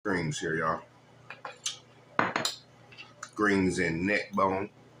Greens here, y'all. Greens and neck bone.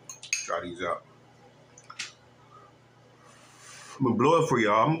 Try these out. I'm gonna blow it for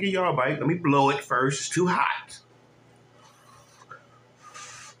y'all. I'm gonna give y'all a bite. Let me blow it first. It's too hot.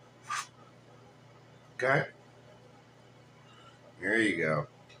 Okay. There you go.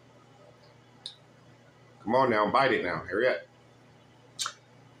 Come on now, bite it now. Hurry up.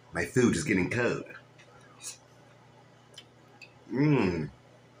 My food is getting cold. Mmm.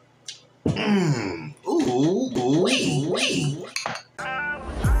 Mmm. Ooh, ooh, wee.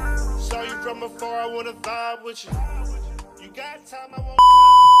 Saw you from afar, I wanna vibe with you. You got time, I want.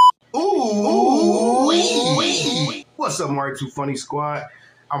 Ooh, wee. What's up, Mark 2 Funny Squad?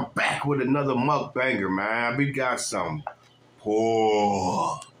 I'm back with another mukbanger, man. We got some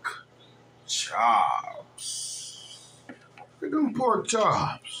pork chops. Look at them pork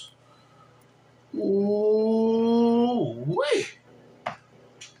chops. Ooh, wee.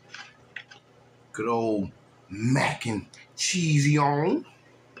 Good old mac and cheesy on.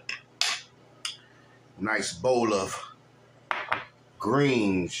 Nice bowl of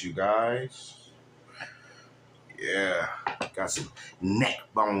greens, you guys. Yeah, got some neck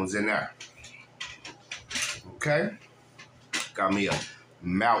bones in there. Okay, got me a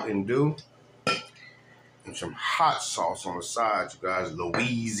Mountain Dew and some hot sauce on the side, you guys.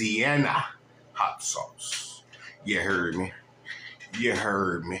 Louisiana hot sauce. You heard me. You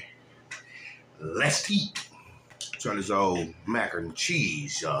heard me. Let's eat. Try this old mac and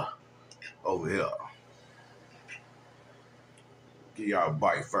cheese over here. Give y'all a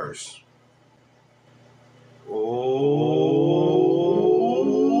bite first. Oh,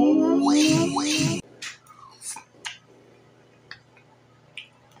 wee.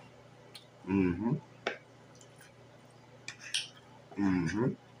 Mm-hmm.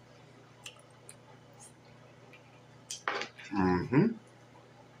 Mm-hmm. Mm-hmm.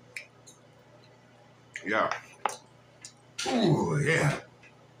 Yeah. Ooh, yeah.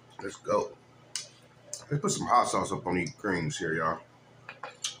 Let's go. Let's put some hot sauce up on these greens here, y'all.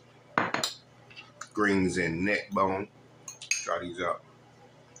 Greens and neck bone. Try these out.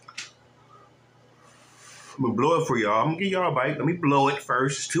 I'm gonna blow it for y'all. I'm gonna give y'all a bite. Let me blow it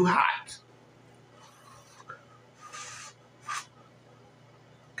first. It's too hot.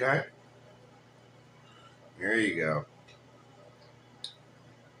 Okay. There you go.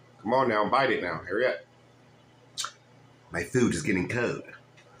 Come on now, bite it now. Hurry up. My food is getting cold.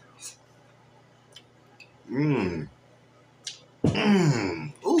 Mmm.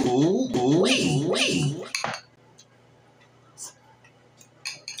 Mmm. Ooh, ooh, wee.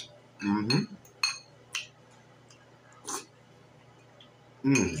 Mm-hmm.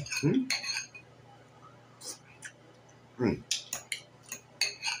 Mm-hmm. Mm.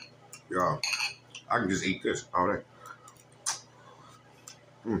 Y'all, I can just eat this all day.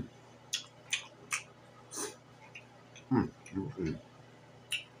 Mm. Mm. Mm. Mm.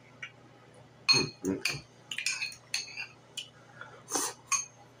 Mm.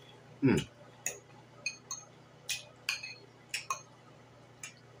 Mm.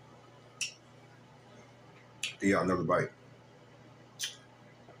 Yeah, another bite.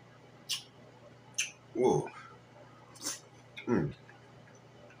 Whoa. Mm.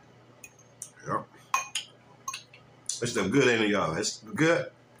 Yeah. It's the good end of y'all. It's good.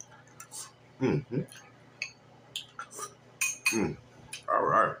 Mm-hmm. Mm. All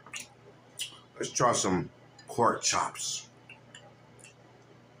right. Let's try some pork chops.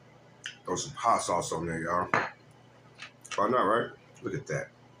 Throw some hot sauce on there, y'all. Why not, right? Look at that.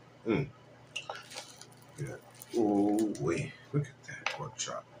 Mm. Yeah. Ooh, wait. Look at that pork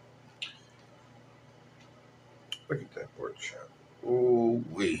chop. Look at that pork chop. Ooh,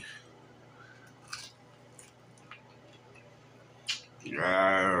 wait.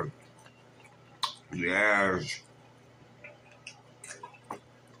 Yeah. Yes.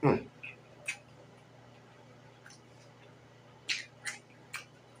 Mm.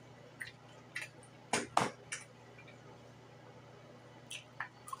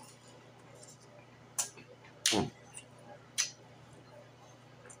 Mm.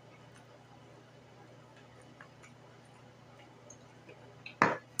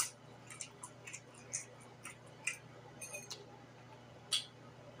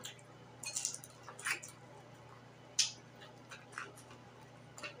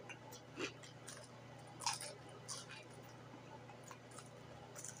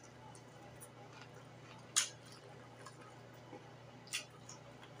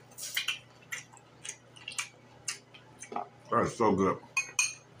 That's so good.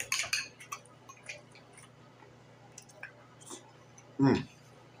 Mm.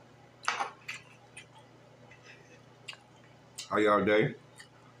 How y'all day?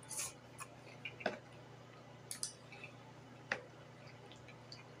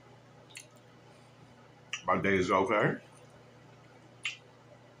 My day is okay.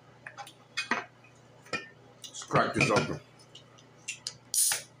 Let's crack this open.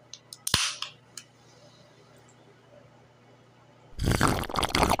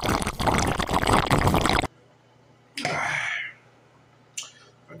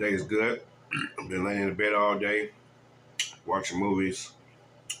 My day is good. I've been laying in the bed all day, watching movies.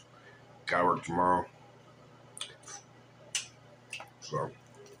 Gotta work tomorrow. So,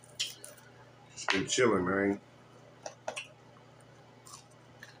 just been chilling, man.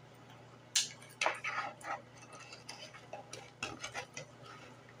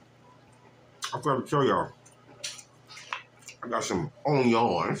 I forgot to tell y'all, I got some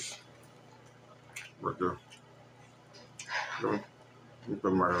onions right there. Let me put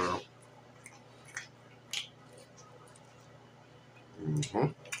them right around.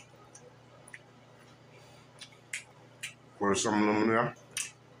 Put some of them in there.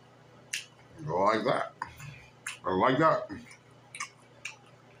 Go like that. I like that.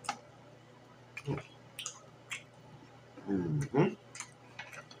 Mm-hmm.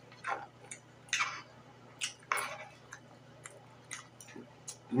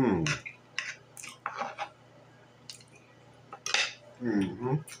 Mm.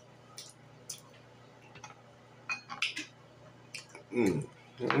 Mm-hmm. Mm.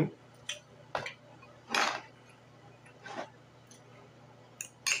 Mm-hmm.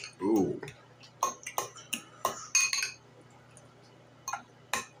 Ooh.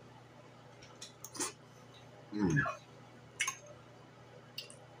 Mm.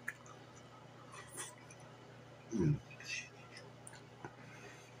 Mm.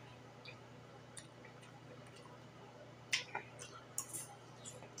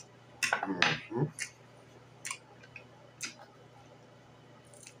 Mm-hmm.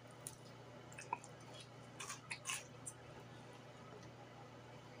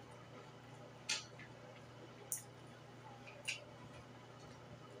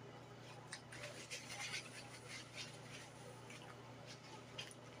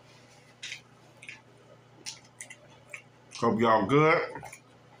 Hope y'all good.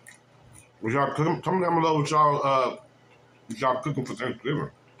 Was y'all cooking? Tell me down below what y'all cooking for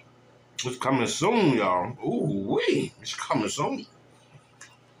Thanksgiving. It's coming soon, y'all. Ooh wee, it's coming soon.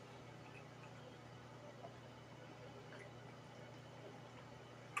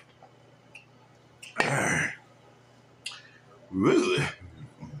 Really?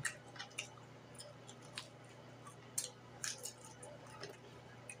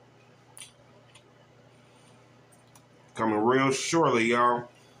 Coming real shortly, y'all.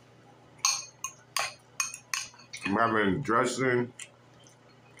 I'm having dressing,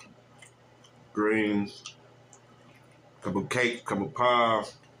 greens, couple cake, couple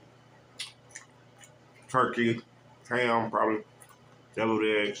pies, turkey, ham, probably, deviled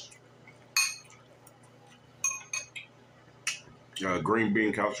eggs, green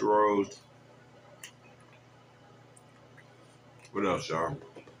bean casseroles. What else, y'all?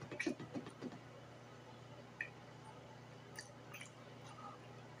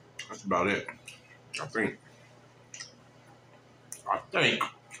 That's about it. I think.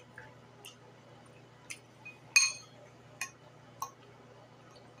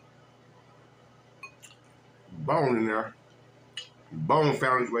 Bone in there. Bone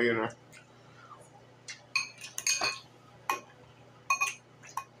found his way in there.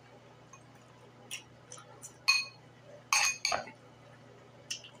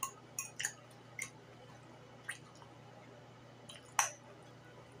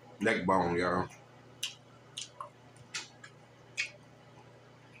 Neck bone, y'all.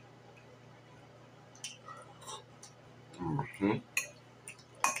 Mm-hmm.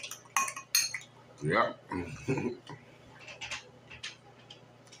 Yep. Mm-hmm.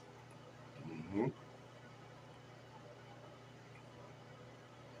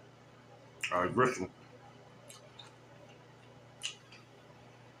 All right, Bristol.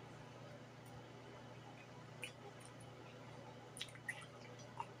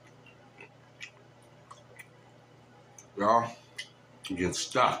 Y'all, you get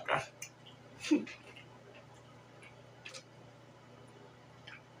stuck.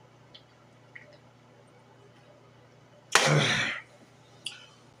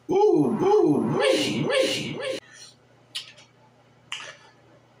 Ooh, wee.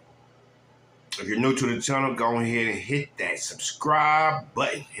 If you're new to the channel, go ahead and hit that subscribe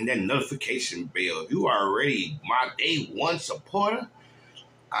button and that notification bell. If you are already my day one supporter,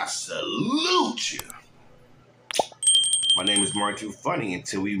 I salute you. My name is Martin Funny.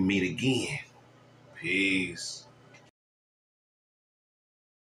 Until we meet again, peace.